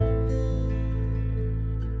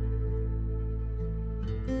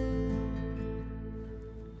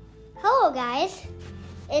Hello guys,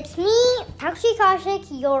 it's me, Takshi Kaushik,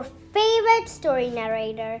 your favorite story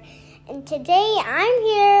narrator, and today I'm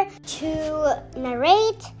here to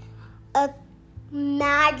narrate a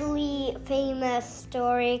madly famous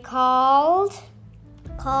story called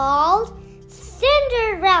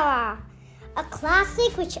Cinderella, a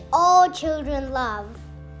classic which all children love,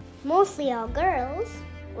 mostly all girls.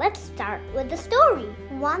 Let's start with the story.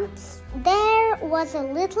 Once there was a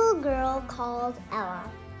little girl called Ella.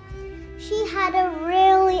 She had a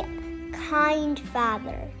really kind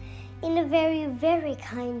father and a very, very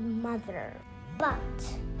kind mother. But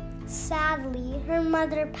sadly, her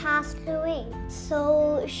mother passed away,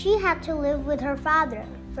 so she had to live with her father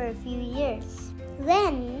for a few years.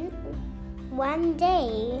 Then, one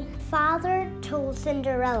day, father told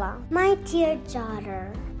Cinderella, "My dear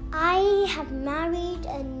daughter, I have married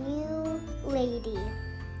a new lady.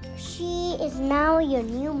 She is now your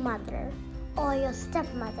new mother, or your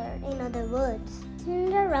stepmother, in other words."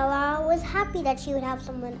 Cinderella was happy that she would have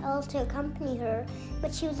someone else to accompany her,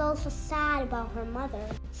 but she was also sad about her mother.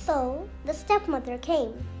 So the stepmother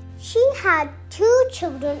came. She had 2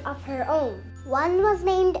 children of her own. One was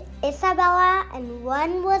named Isabella and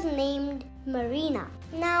one was named Marina.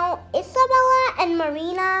 Now, Isabella and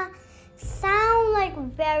Marina sound like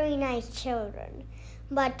very nice children,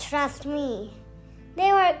 but trust me,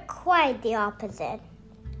 they were quite the opposite,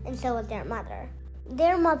 and so was their mother.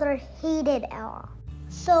 Their mother hated Ella.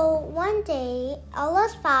 So one day,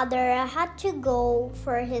 Ella's father had to go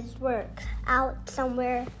for his work out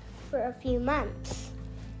somewhere for a few months.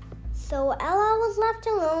 So Ella was left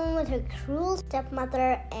alone with her cruel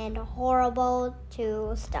stepmother and horrible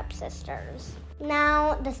 2 stepsisters.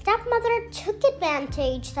 Now, the stepmother took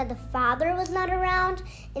advantage that the father was not around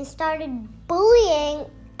and started bullying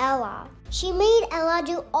Ella. She made Ella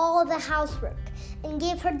do all the housework and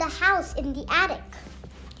gave her the house in the attic,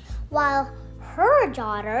 while her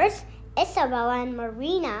daughters, Isabella and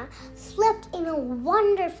Marina, slept in a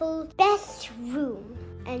wonderful best room,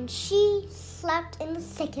 and she slept in the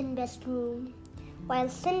second best room, while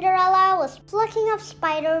Cinderella was plucking up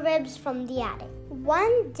spider webs from the attic.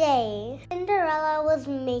 One day, Cinderella was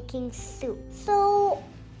making soup. So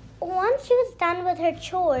once she was done with her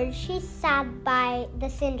chores, she sat by the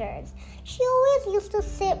cinders. She always used to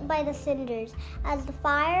sit by the cinders, as the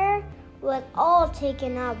fire was all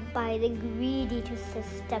taken up by the greedy 2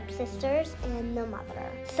 stepsisters and the mother.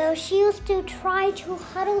 So she used to try to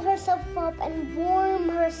huddle herself up and warm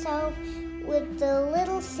herself with the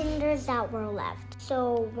little cinders that were left.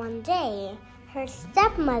 So one day, her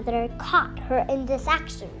stepmother caught her in this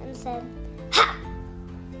action and said, "Ha!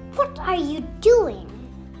 What are you doing?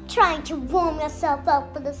 Trying to warm yourself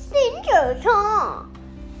up with the cinders, huh?"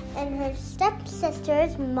 And her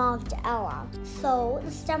stepsisters mocked Ella. So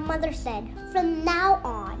the stepmother said, "From now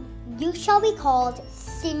on, you shall be called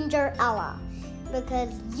Cinderella,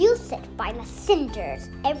 because you sit by the cinders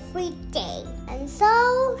every day." And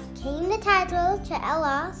so came the title to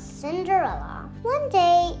Ella, Cinderella. One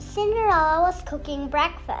day, Cinderella was cooking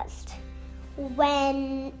breakfast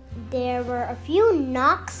when there were a few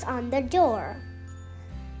knocks on the door.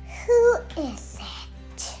 "Who is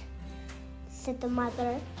it?" said the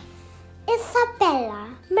mother.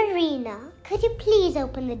 "Isabella, Marina, could you please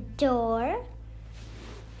open the door?"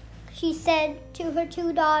 she said to her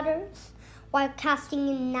 2 daughters, while casting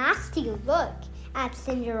a nasty look at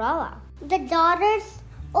Cinderella. The daughters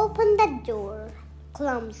opened the door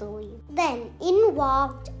clumsily. Then in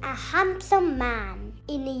walked a handsome man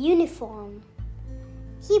in a uniform.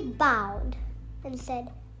 He bowed and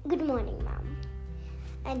said, "Good morning, ma'am."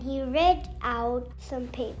 And he read out some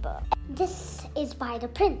paper. "This is by the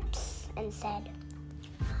prince," and said,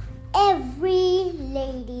 "Every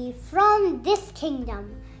lady from this kingdom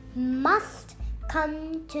must come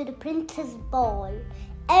to the prince's ball.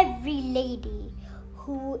 Every lady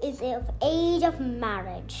who is of age of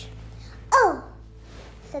marriage." "Oh,"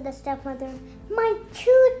 said the stepmother, "my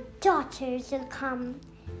 2 daughters will come."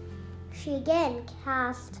 She again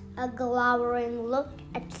cast a glowering look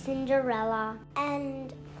at Cinderella,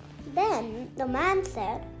 and then the man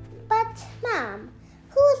said, "But ma'am,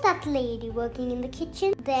 who is that lady working in the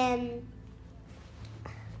kitchen?" Then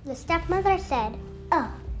the stepmother said,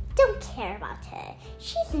 "Oh, don't care about her.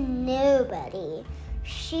 She's nobody.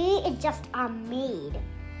 She is just our maid."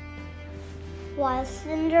 While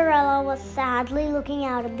Cinderella was sadly looking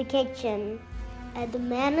out of the kitchen at the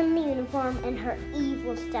man in the uniform and her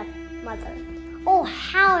evil stepmother. Oh,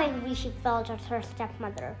 how angry she felt at her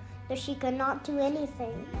stepmother, though she could not do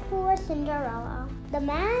anything. Poor Cinderella. The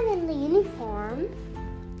man in the uniform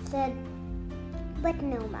said, "But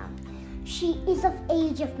no, ma'am. She is of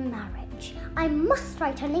age of marriage. I must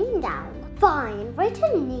write her name down." Fine, write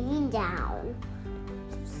her name down,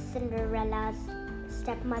 Cinderella's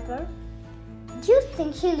stepmother. Do you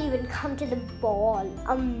think she'll even come to the ball?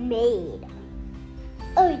 A maid.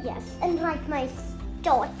 Oh yes, and write my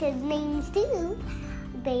daughter's names too.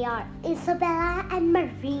 They are Isabella and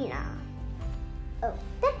Marina. Oh,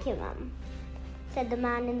 thank you, Mom, said the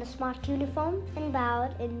man in the smart uniform and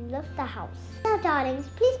bowed and left the house. Now, darlings,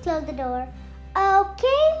 please close the door.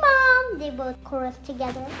 Okay, Mom, they both chorused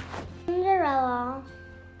together. Cinderella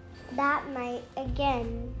that night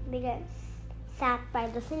again sat by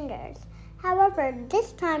the cinders. However,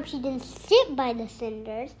 this time she didn't sit by the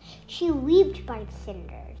cinders, she wept by the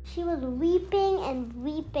cinders. She was weeping and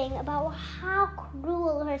weeping about how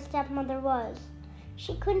cruel her stepmother was.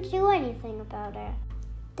 She couldn't do anything about it.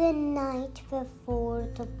 The night before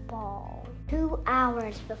the ball, 2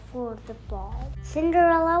 hours before the ball,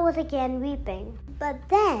 Cinderella was again weeping. But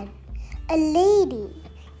then, a lady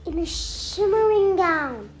in a shimmering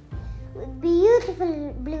gown with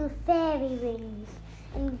beautiful blue fairy wings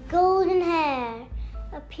and golden hair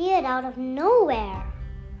appeared out of nowhere.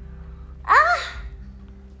 Ah!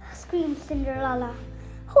 Screamed Cinderella.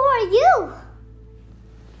 Who are you?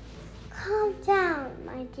 Calm down,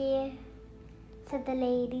 my dear, said the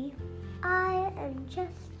lady. I am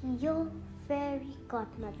just your fairy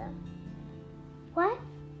godmother. What?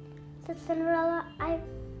 Said Cinderella.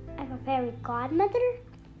 I'm a fairy godmother?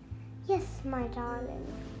 Yes, my darling.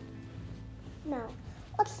 Now,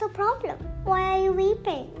 what's the problem? Why are you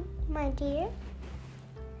weeping, my dear?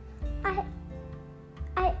 I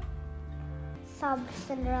sobbed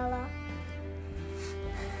Cinderella.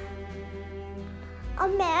 A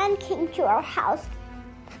man came to our house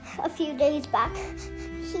a few days back.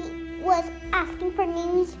 He was asking for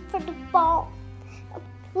names for the ball of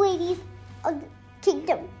ladies of the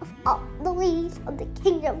kingdom, of all the ladies of the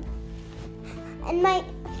kingdom. And my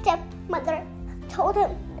stepmother told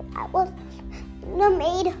him that I was the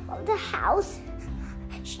maid of the house.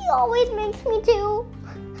 She always makes me do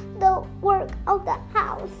the work of the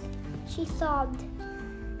house, she sobbed.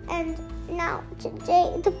 And now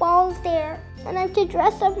today the ball's there and I have to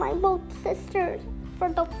dress up my both sisters for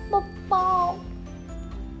the ball.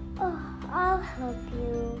 Oh, I'll help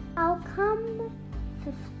you. I'll come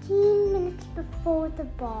 15 minutes before the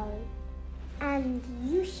ball and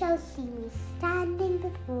you shall see me standing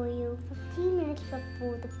before you 15 minutes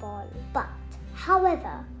before the ball. But,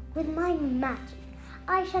 however, with my magic,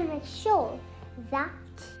 I shall make sure that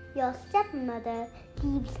your stepmother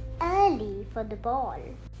leaves early for the ball.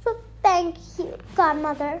 So thank you,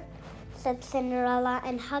 godmother, said Cinderella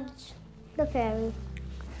and hugged the fairy.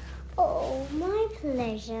 Oh, my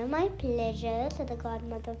pleasure, said the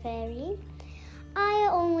godmother fairy. I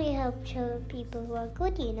only help people who are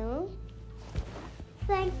good, you know.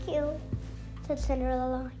 Thank you, said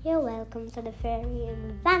Cinderella. You're welcome, said the fairy,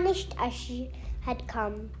 and vanished as she had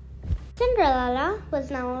come. Cinderella was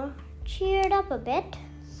now cheered up a bit,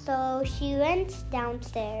 so she went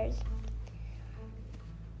downstairs.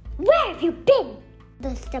 Where have you been?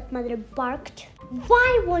 The stepmother barked.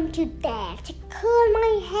 Why won't you dare to curl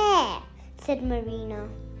my hair? Said Marina.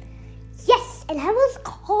 Yes, and I was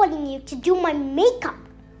calling you to do my makeup,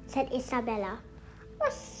 said Isabella.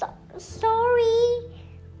 Sorry,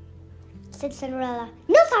 said Cinderella.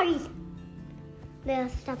 No sorries, the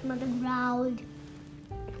stepmother growled.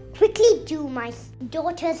 Quickly do my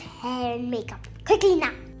daughter's hair and makeup. Quickly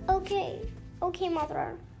now. Okay,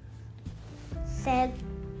 mother, said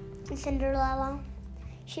Cinderella.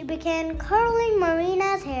 She began curling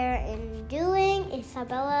Marina's hair and doing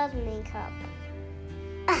Isabella's makeup.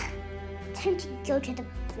 Time to go to the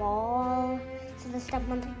ball, said the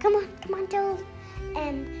stepmother. Come on, dolls,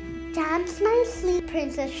 and dance nicely.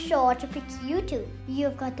 Princess sure to pick you two.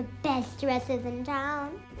 You've got the best dresses in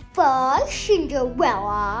town. Bye,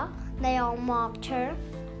 Cinderella, they all mocked her.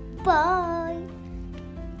 Bye.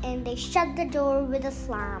 And they shut the door with a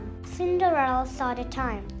slam. Cinderella saw the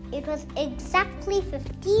time. It was exactly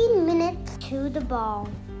 15 minutes to the ball.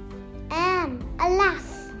 And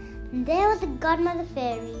alas, there was the godmother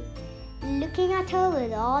fairy, looking at her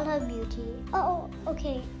with all her beauty. Oh,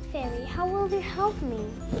 okay, fairy, how will you help me?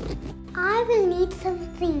 I will need some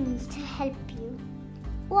things to help you.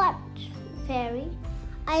 What, fairy?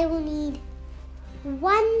 I will need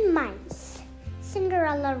 1 mice.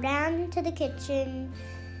 Cinderella ran to the kitchen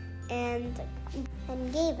and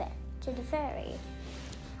gave it to the fairy.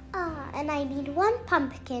 And I need 1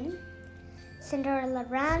 pumpkin. Cinderella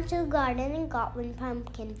ran to the garden and got 1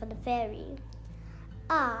 pumpkin for the fairy.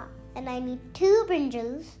 And I need 2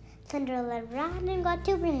 brinjals. Cinderella ran and got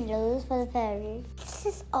 2 brinjals for the fairy. This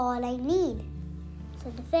is all I need,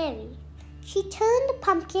 said the fairy. She turned the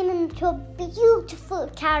pumpkin into a beautiful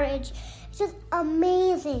carriage. It was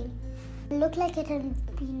amazing. It looked like it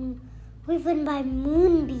had been driven by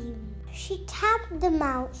moonbeam. She tapped the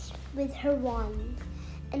mouse with her wand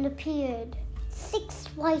and appeared 6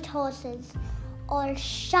 white horses, all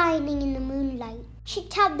shining in the moonlight. She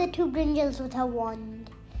tapped the 2 brinjals with her wand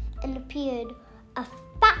and appeared a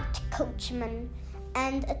fat coachman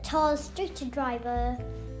and a tall street driver,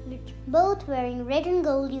 both wearing red and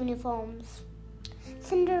gold uniforms.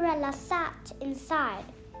 Cinderella sat inside.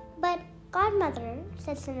 "But, Godmother,"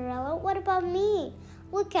 said Cinderella, "what about me?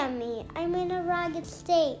 Look at me. I'm in a ragged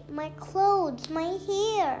state. My clothes, my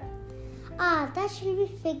hair." "That should be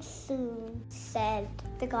fixed soon," said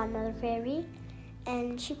the Godmother Fairy.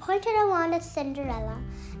 And she pointed her wand at Cinderella.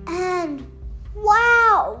 And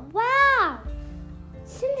wow!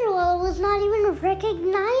 Cinderella was not even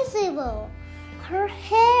recognizable. Her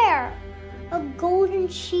hair, a golden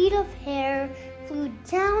sheet of hair, flew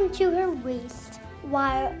down to her waist,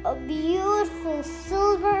 while a beautiful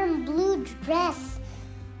silver and blue dress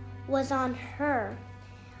was on her,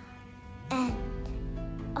 and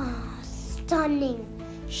a stunning,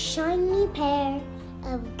 shiny pair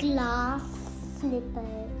of glass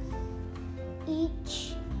slippers,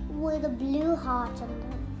 each with a blue heart on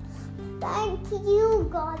them. "Thank you,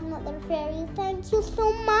 Godmother Fairy, thank you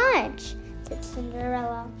so much," said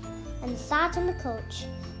Cinderella, and sat in the coach.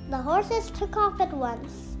 The horses took off at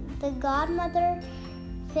once. The Godmother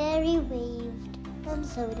Fairy waved, and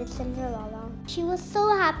so did Cinderella. She was so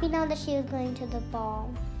happy now that she was going to the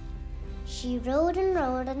ball. She rode and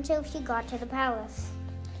rode until she got to the palace.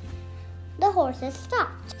 The horses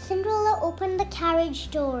stopped. Cinderella opened the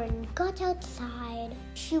carriage door and got outside.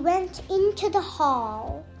 She went into the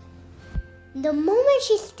hall. The moment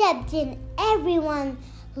she stepped in, everyone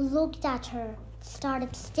looked at her,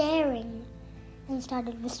 started staring, and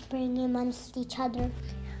started whispering amongst each other.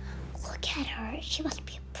 "Look at her. She must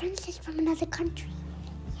be a princess from another country.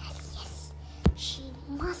 Yes, she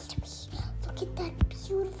must be. Look at that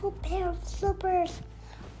beautiful pair of slippers.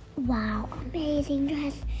 Wow, amazing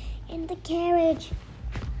dress. And the carriage.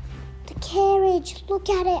 Look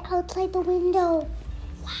at it outside the window.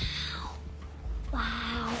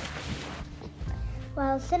 Wow.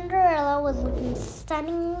 While Cinderella was looking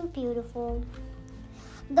stunning and beautiful,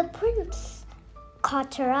 the prince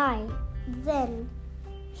caught her eye. Then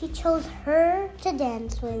he chose her to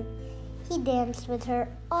dance with. He danced with her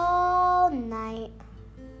all night.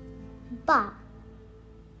 But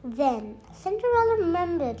then Cinderella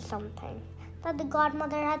remembered something that the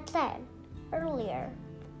Godmother had said earlier.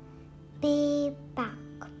 "Be back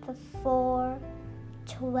before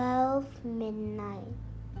 12 midnight.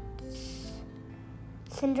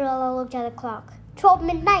 Cinderella looked at the clock. 12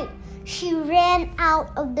 midnight! She ran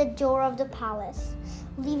out of the door of the palace,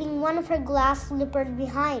 leaving one of her glass slippers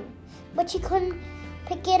behind. But she couldn't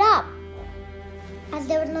pick it up, as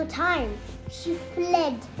there was no time. She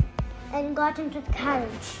fled and got into the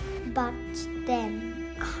carriage. But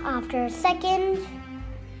then, after a second,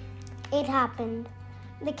 it happened.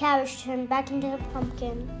 The carriage turned back into the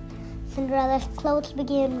pumpkin. Cinderella's clothes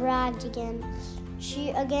became ragged again. She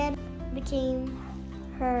again became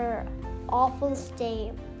her awful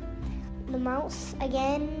state. The mouse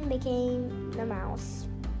again became the mouse.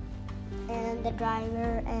 And the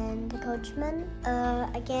driver and the coachman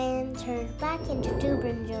again turned back into 2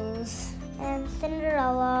 brinjals. And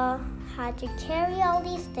Cinderella had to carry all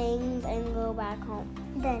these things and go back home.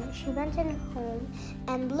 Then she went in home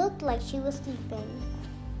and looked like she was sleeping.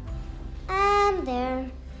 And there,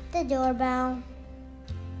 the doorbell.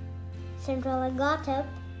 Cinderella got up,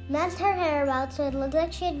 messed her hair about so it looked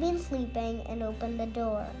like she had been sleeping, and opened the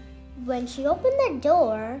door. When she opened the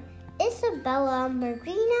door, Isabella,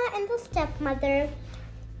 Marina, and the stepmother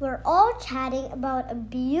were all chatting about a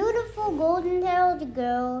beautiful golden-haired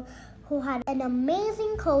girl who had an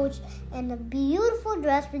amazing coach and a beautiful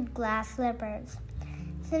dress with glass slippers.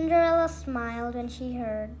 Cinderella smiled when she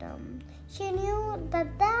heard them. She knew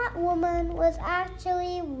that woman was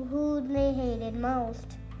actually who they hated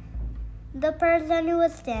most. The person who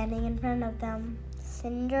was standing in front of them,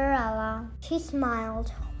 Cinderella. She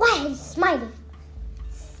smiled. "Why are you smiling?"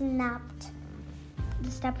 snapped the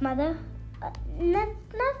stepmother.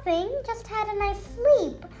 Nothing, just had a nice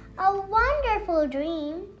sleep. A wonderful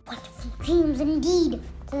dream." "Wonderful dreams indeed,"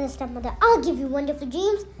 said the stepmother. "I'll give you wonderful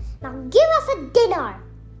dreams. Now give us a dinner,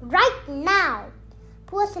 right now."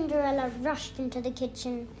 Poor Cinderella rushed into the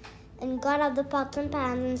kitchen and got out the pots and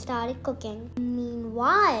pans and started cooking.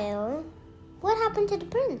 Meanwhile, what happened to the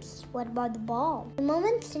prince? What about the ball? The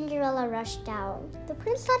moment Cinderella rushed out, the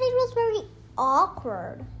prince thought it was very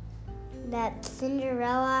awkward. that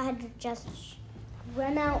Cinderella had just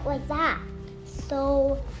run out like that.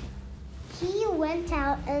 So he went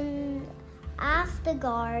out and asked the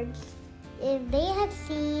guards if they had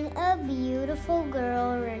seen a beautiful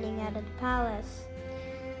girl running out of the palace.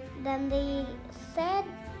 Then they said,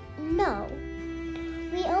 "No,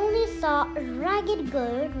 we only saw a ragged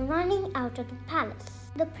girl running out of the palace."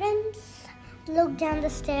 The prince looked down the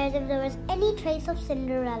stairs if there was any trace of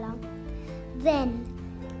Cinderella. Then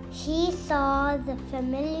he saw the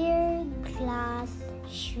familiar glass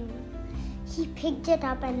shoe. He picked it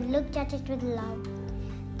up and looked at it with love.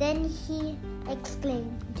 Then he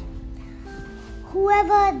exclaimed,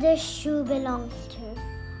 "Whoever this shoe belongs to,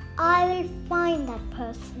 I will find that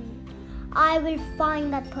person. I will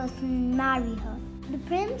find that person and marry her." The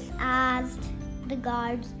prince asked the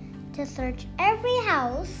guards to search every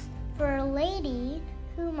house for a lady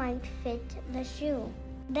who might fit the shoe.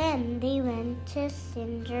 Then they went to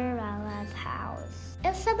Cinderella's house.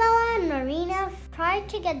 Isabella and Marina tried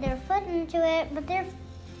to get their foot into it, but their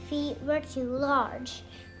feet were too large.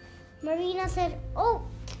 Marina said, "Oh,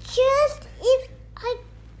 just if I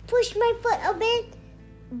push my foot a bit."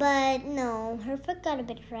 But no, her foot got a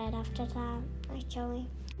bit red after that, actually.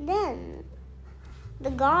 Then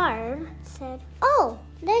the guard said, "Oh,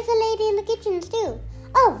 there's a lady in the kitchen too."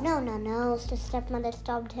 "Oh, no, the stepmother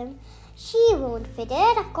stopped him. "She won't fit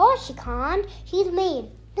it. Of course she can't. She's a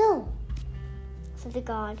maid." "No," said the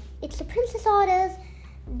guard. "It's the prince's orders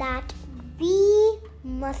that we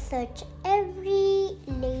must search every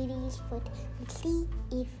lady's foot and see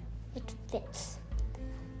if it fits."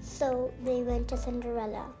 So they went to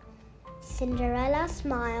Cinderella. Cinderella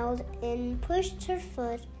smiled and pushed her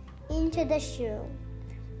foot into the shoe.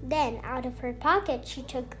 Then out of her pocket she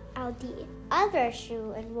took out the other shoe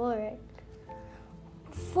and wore it.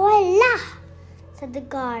 "Voila!" said the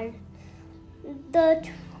guard. The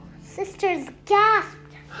sisters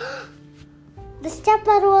gasped. The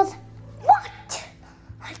stepmother was, "What?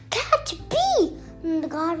 It can't be!" And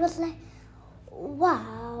the guard was like,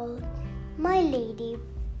 "Wow, my lady."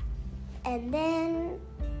 And then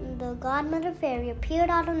the godmother fairy appeared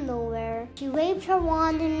out of nowhere. She waved her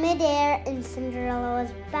wand in midair and Cinderella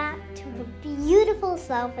was back to her beautiful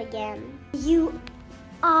self again. "You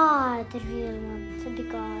are the real one," said the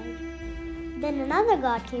guard. Then another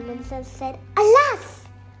guard came and said, "Alas,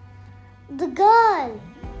 the girl!"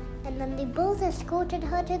 And then they both escorted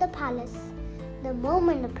her to the palace. The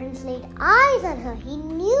moment the prince laid eyes on her, he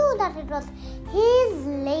knew that it was his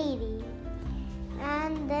lady.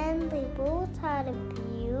 And then they both had a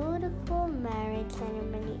beautiful marriage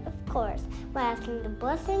ceremony, of course, by asking the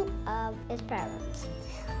blessing of his parents.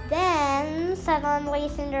 Then suddenly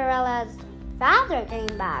Cinderella's father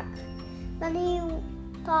came back. Then he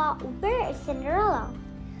thought, "Where is Cinderella?"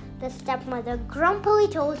 The stepmother grumpily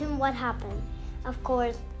told him what happened. Of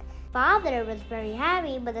course, father was very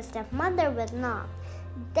happy, but the stepmother was not.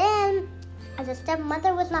 Then, as the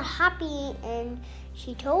stepmother was not happy and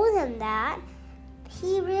she told him that,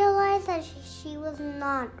 he realized that she was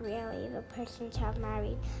not really the person to have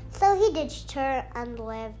married. So he ditched her and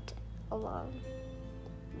lived alone.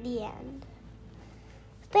 The end.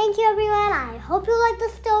 Thank you, everyone. I hope you liked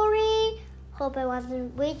the story. Hope it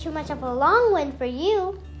wasn't way too much of a long one for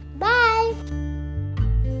you. Bye!